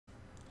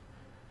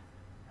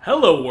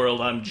Hello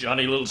world, I'm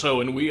Jonyliltoe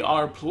and we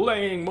are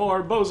playing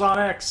more Boson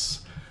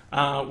X.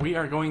 We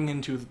are going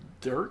into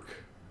Derek?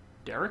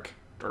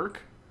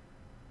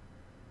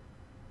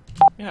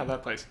 Yeah,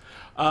 that place.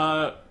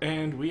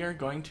 And we are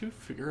going to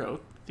figure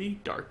out the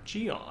Dark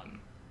Geon.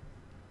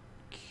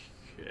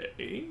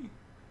 Okay.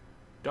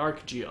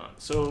 Dark Geon.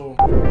 So,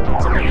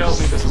 something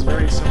tells me this is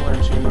very similar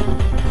to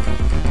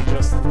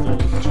just the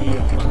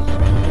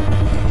Geon.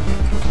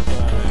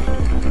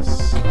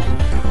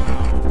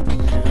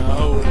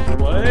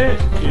 What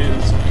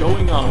is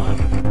going on?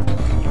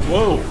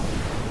 Whoa.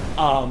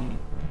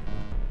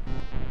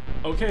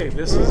 Okay,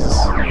 this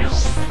is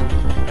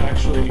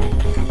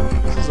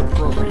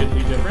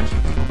appropriately different.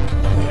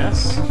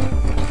 Yes.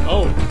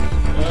 Oh,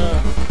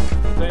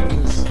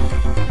 things.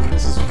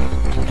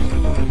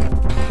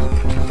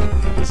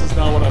 This is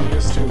not what I'm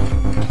used to.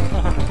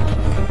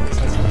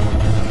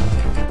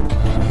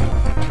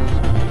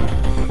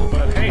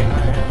 But hey, I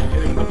am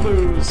hitting the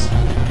blues.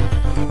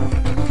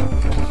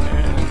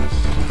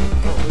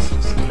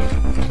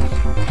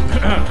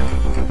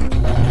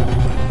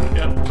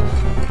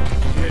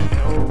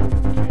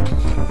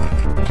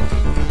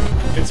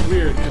 It's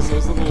weird because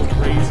those little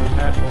crazy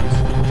platforms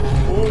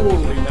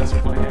totally mess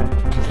with my head.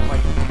 Because I'm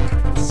like, I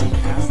can see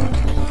past them.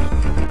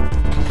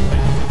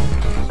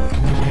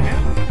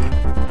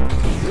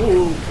 Like,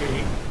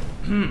 okay.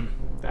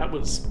 That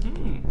was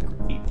great.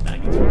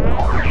 93.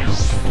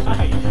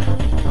 I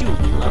do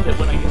love it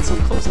when I get so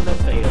close and then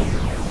fail.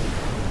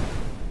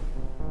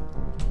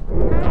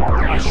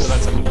 I'm sure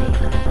that's something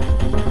better.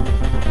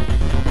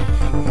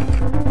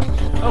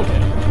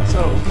 Okay,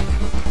 so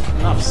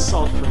enough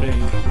salt for me.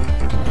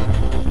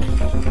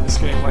 This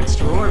game likes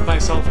to reward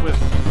myself with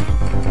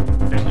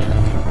failure.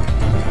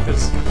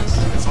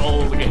 It's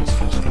all the game's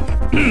fault.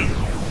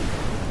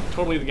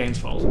 Totally the game's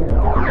fault.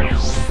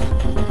 Against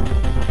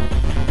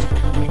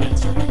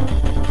me.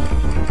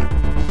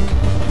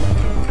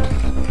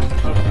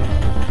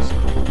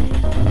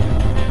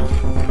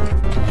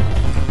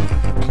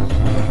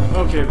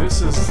 Okay,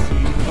 this is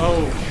the...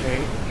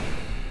 Okay.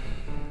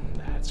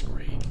 That's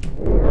great.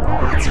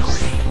 That's great.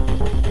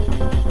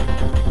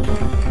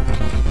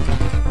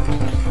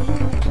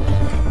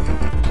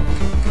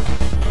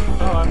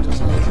 Oh, I'm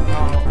just missing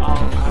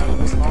I'm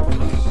missing all of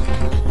those.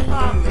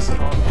 I'm missing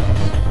all of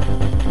those.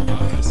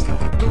 I'm missing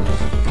all of those.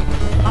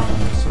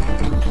 I'm missing all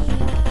of those.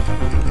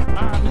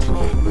 I'm missing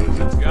all of those.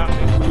 It's got me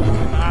blue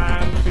and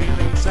I'm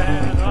feeling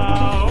sad.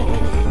 Oh.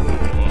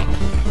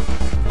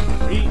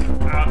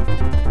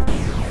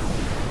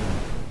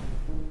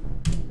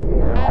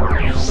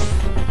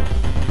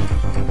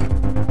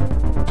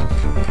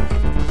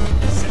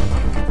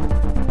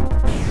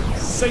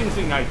 Same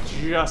thing I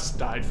just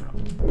died from.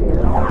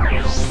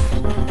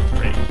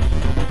 Great.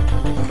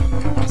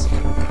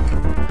 Awesome.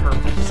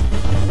 Perfect.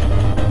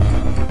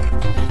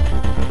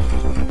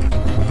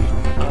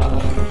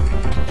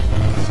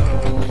 So,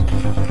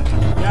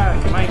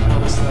 yeah, you might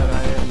notice that I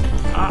am,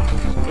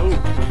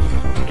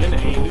 in a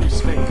new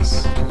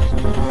space.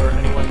 For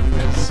anyone who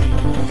has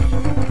seen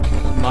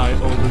my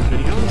older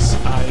videos,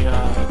 about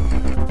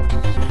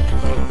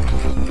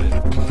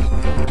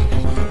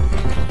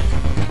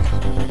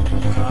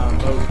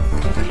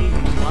 3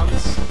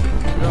 months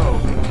ago,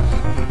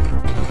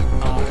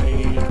 I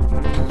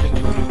moved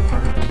into a new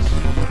apartment.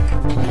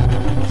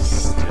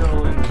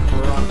 Still in the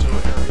Toronto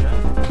area.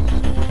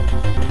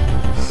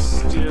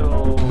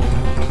 Still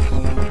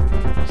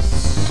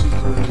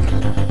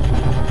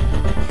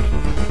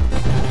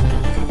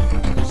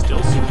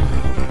super.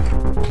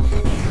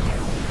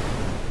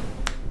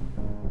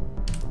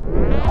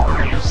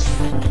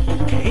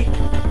 Okay.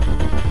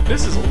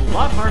 This is a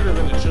lot harder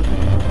than it should be.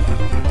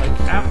 Like,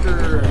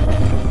 after...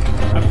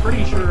 I'm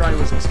pretty sure I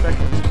was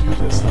expected to do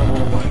this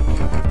level, like,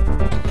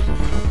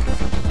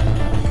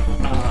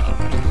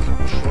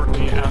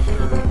 shortly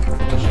after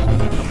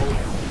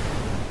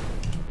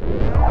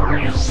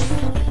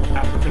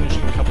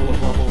finishing a couple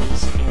of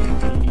levels in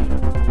the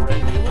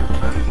regular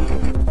version.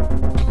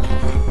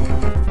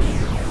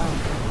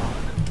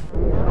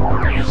 Oh,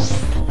 come on.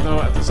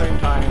 Though, at the same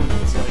time,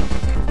 it's like,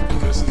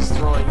 this is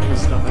throwing new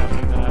stuff at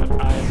me that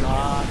I'm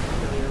not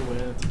familiar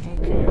with.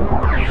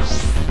 Okay. Is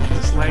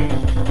this lane?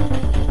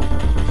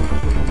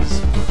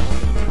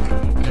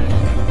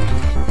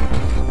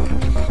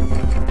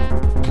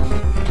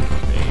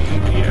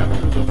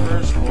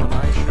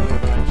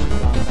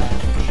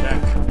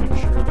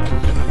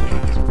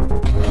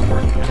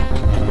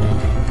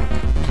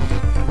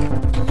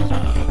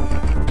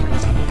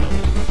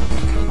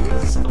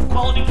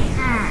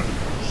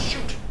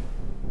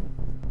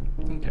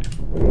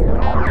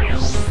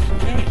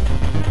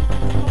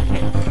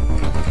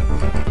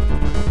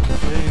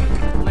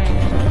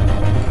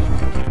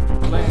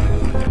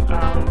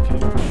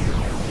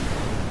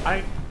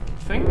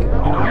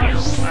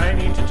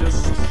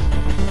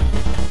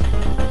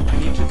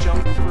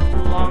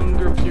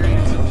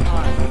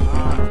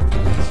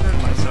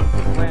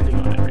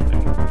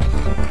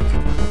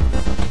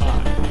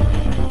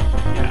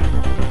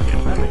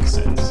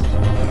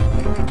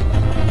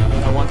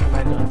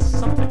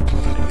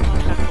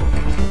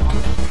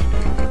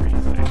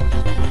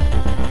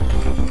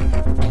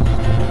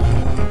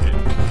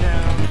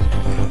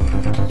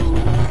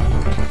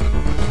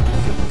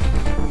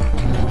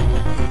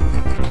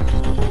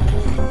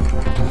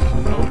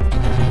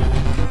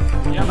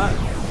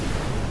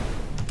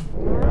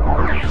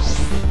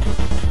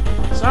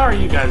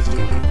 guys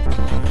doing?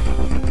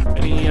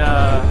 Any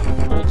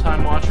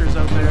old-time watchers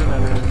out there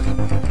that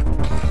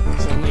are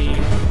suddenly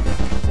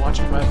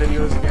watching my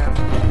videos again?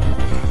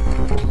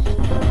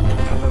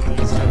 I love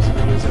these types of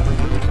videos ever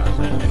really got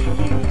that many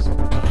views.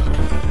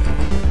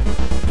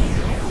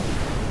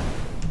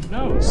 Who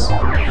knows?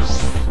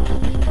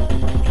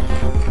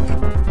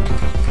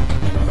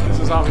 This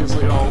is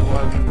obviously all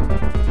one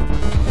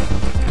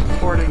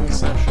recording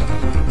session.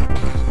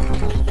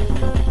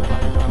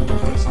 I've done the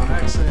Boson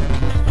accent.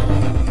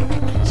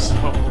 So,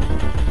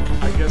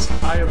 I guess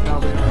I have now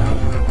been around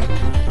for like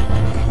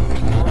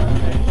 4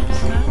 days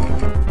now.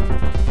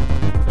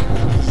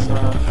 This is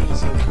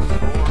episode 4.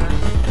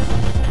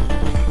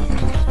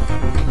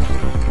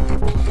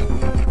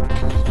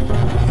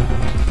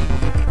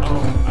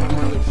 Oh, I'm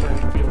really starting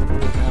to feel the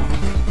groove now.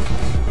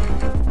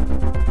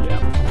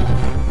 Yep.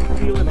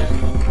 Feeling it.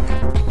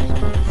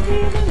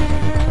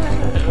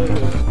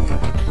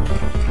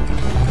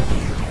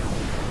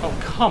 Oh,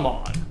 come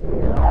on.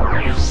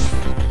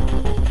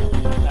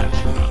 That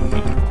should not be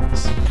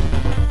once.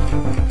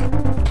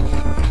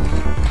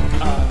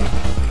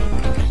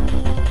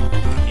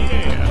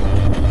 Yeah.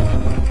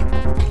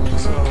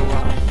 So,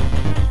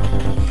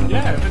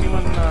 yeah, if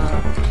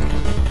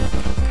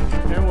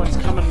everyone's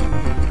coming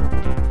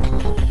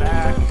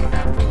back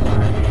after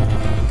my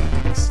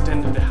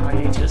extended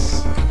hiatus,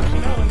 let me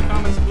know in the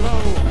comments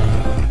below.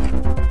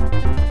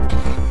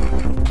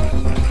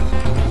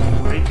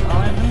 Rate,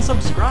 comment, and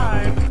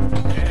subscribe.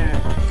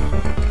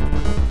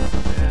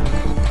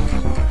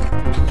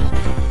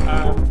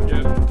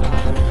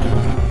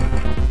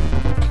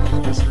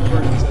 This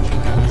recording session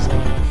has,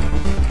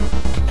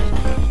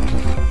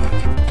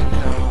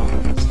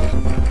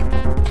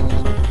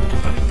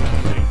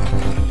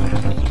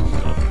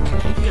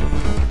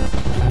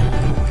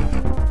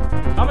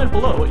 comment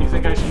below what you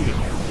think I should eat.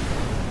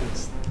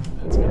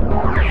 That's good.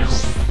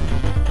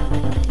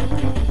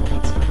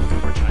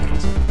 Or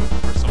Chinese,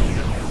 or something.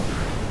 I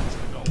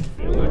don't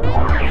feel like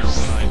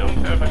I don't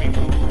have any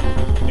food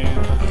in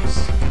the house.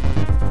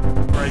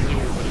 Or I do,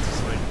 but it's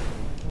just like,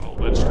 all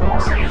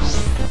vegetables.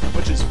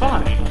 Which is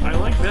fine. I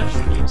like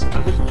vegetables. I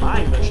would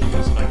buy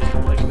vegetables if I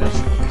didn't like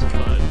vegetables,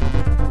 but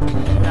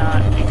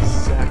not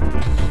exactly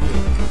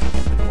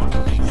the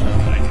quantities that I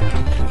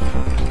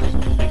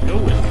have. They go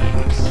with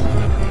things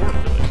that are more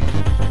filling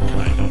that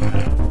I don't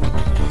have.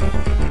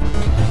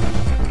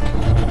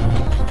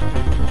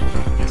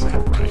 I guess I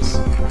have rice.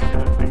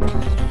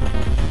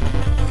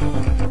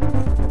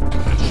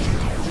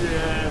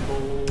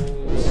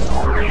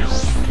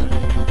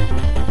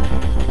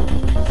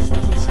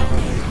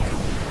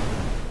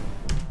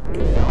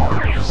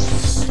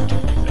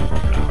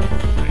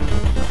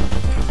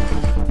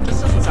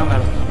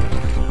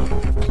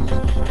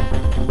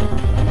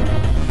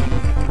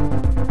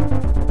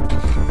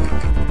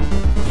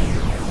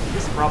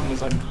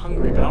 I'm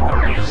hungry, but I don't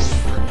have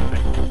anything for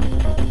anything.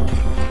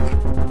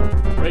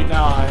 Right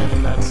now, I am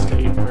in that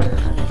state where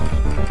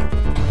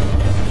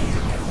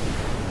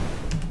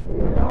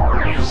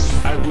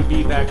I would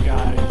be that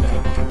guy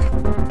that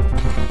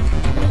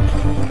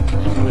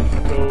you would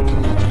go to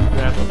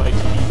grab a bite to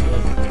eat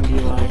with and be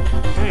like,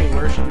 hey,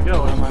 where should we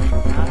go? And I'm like,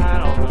 I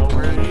don't know,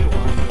 where do you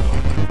want to go?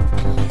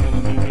 And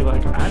you'd be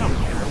like, I don't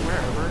care,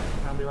 wherever.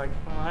 And I'd be like,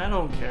 well, I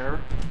don't care.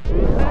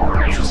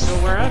 Let's just go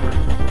wherever.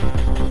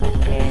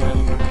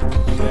 And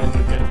then we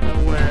get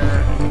nowhere,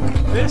 and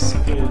this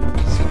is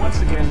once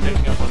again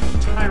taking up an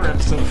entire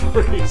episode for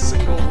a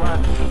single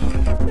run.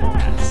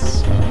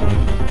 Yes!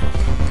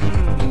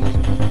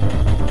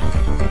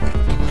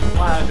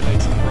 Glad to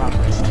make some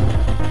progress today.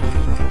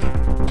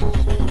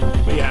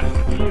 But yeah,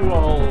 you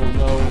all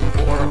know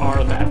or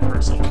are that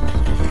person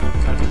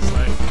that is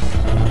like,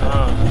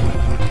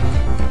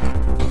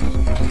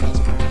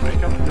 just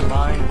make up your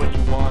mind what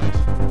you want.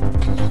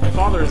 My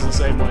father is the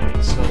same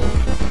way, so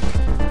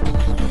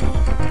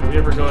we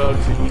ever go out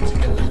to eat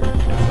together.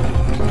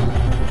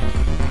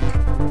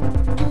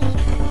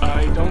 I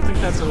don't think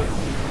that's a...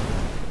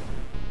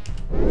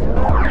 I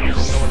don't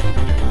know what to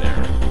do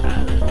there. I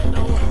don't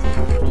know what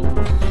to do.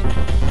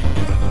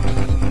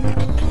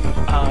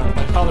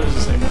 My father's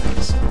the same way,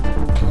 so...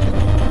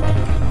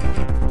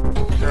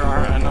 There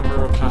are a number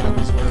of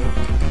times where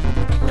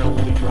we'll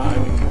be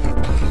driving for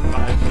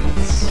 5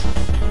 minutes,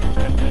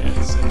 10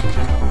 minutes in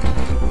town.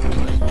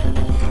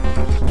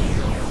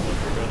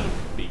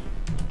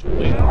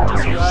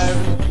 Just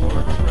driving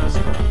towards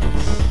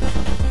restaurants.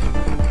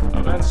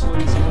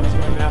 Eventually, someone's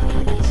going to have to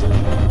make a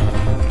decision.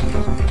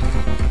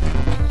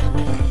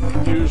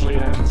 Usually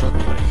it ends up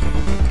like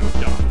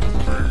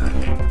McDonald's, Burger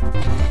King.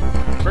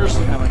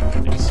 Personally, I like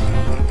Wendy's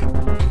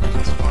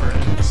as far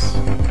as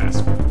fast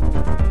food.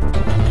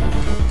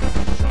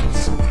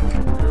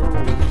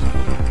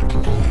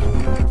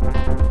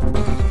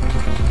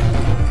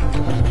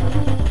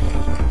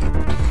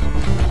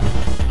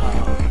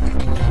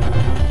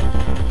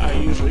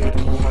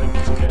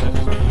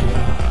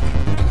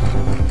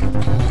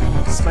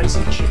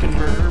 Spicy chicken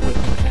burger with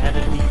an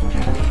added beef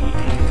patty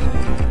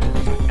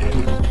and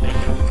added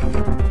bacon.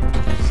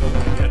 So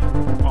that I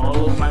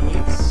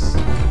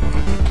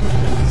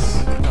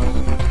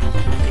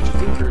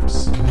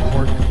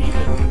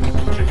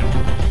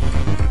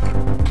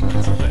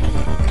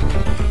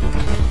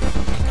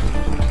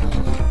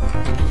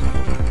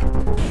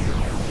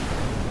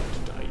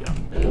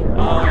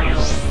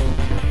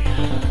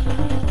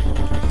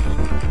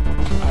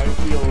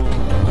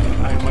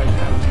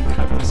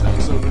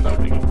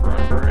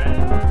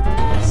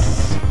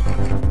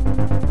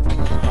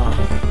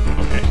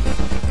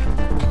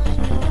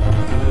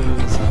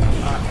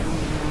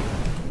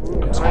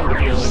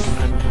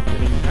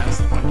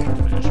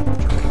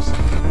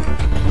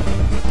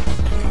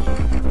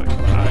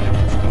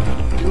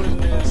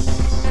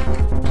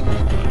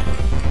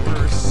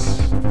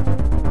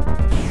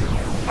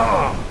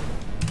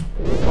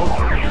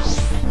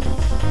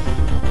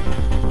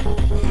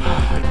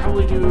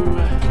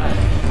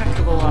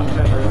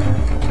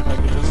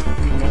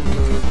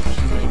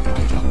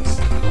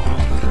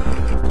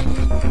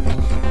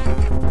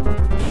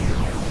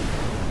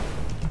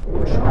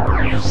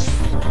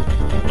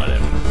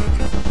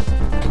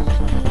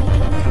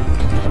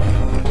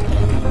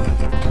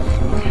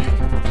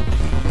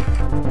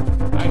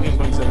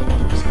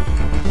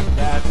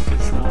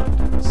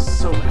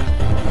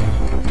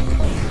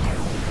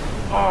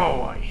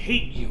Oh, I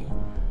hate you.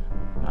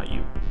 Not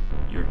you.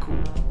 You're cool.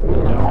 You,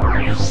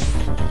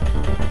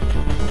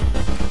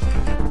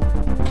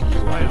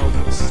 I hope,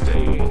 will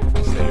stay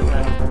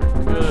around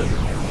for good.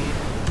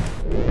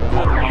 Good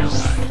long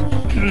time.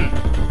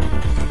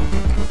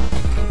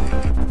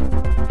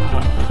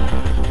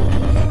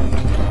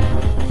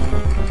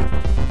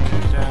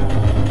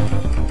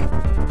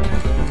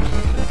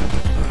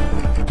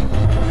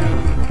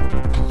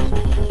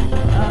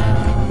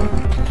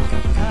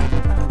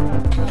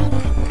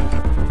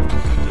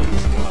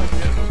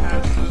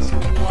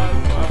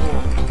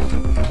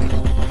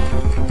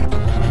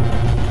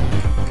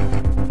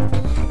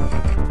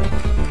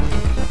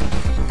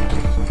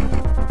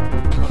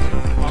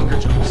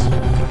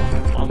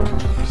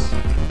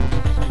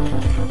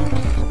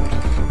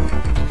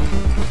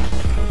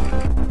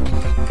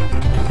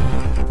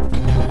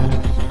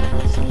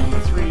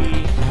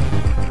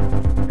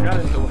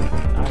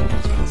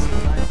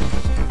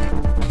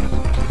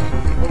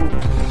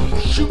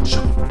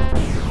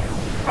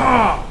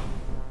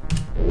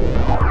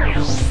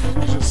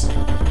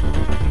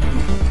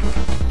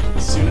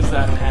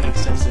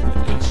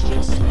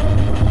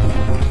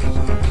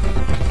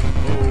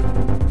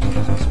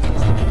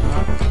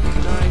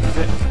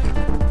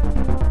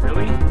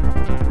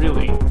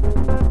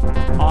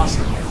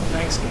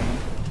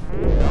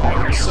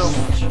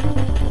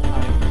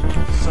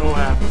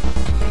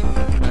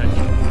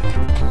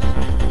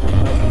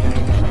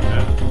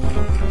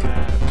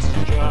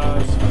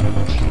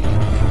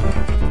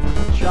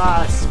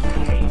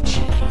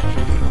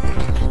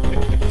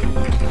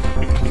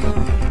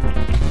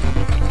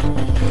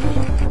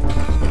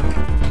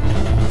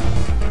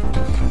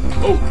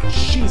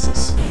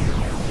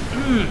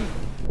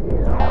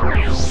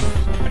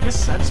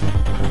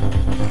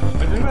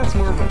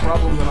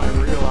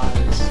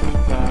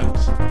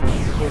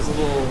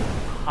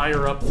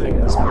 Higher up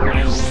things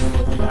blend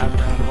with the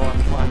background while I'm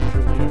flying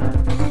through the air.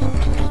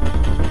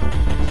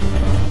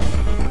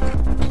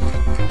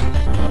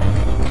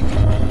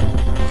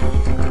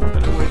 A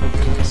better way to do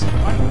this.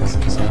 I'm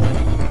missing something.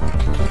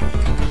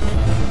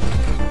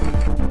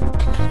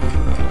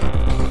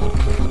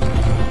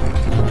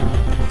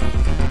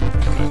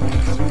 I'm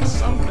missing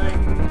something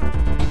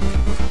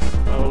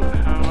about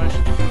how I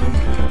should do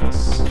this.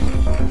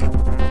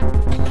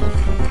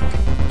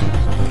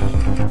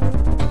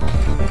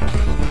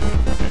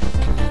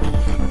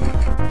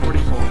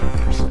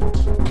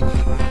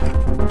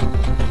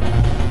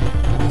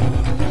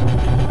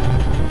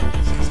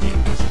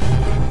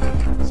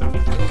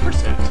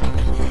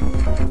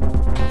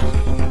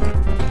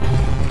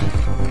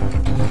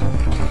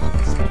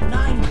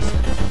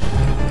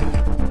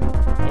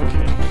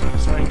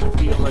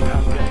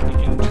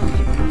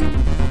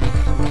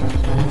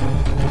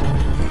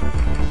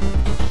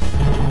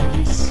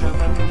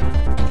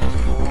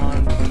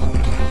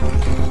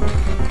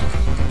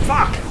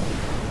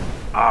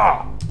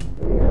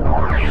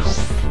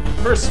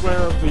 First swear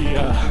of the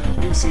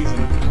new season.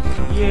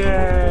 Yay!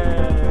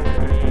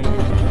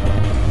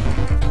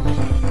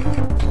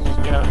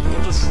 Yeah,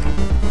 we'll just...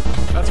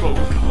 that's what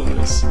we'll call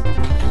this.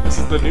 This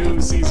is the new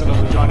season of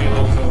the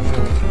Jonyliltoe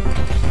show.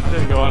 I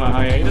didn't go on a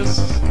hiatus.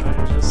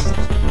 I just...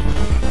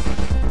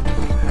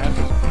 had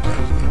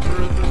to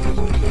remember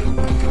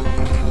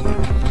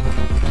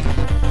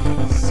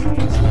the season.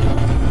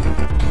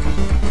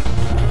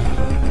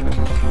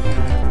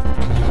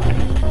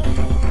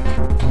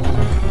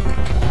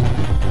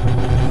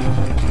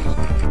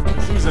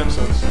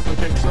 Episodes would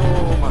take so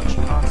much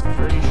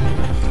concentration,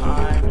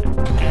 time, and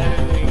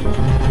editing.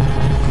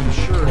 I'm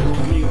sure it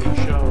really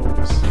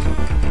shows.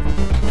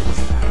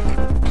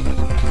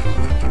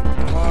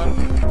 Come on.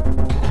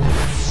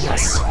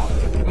 Yes!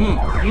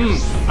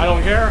 I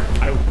don't care.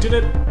 I did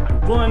it. I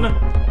won.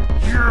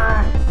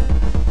 Yeah!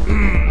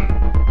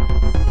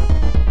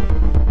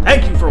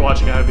 Thank you for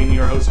watching. I've been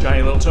your host,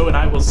 Jonyliltoe, and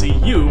I will see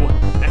you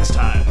next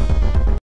time.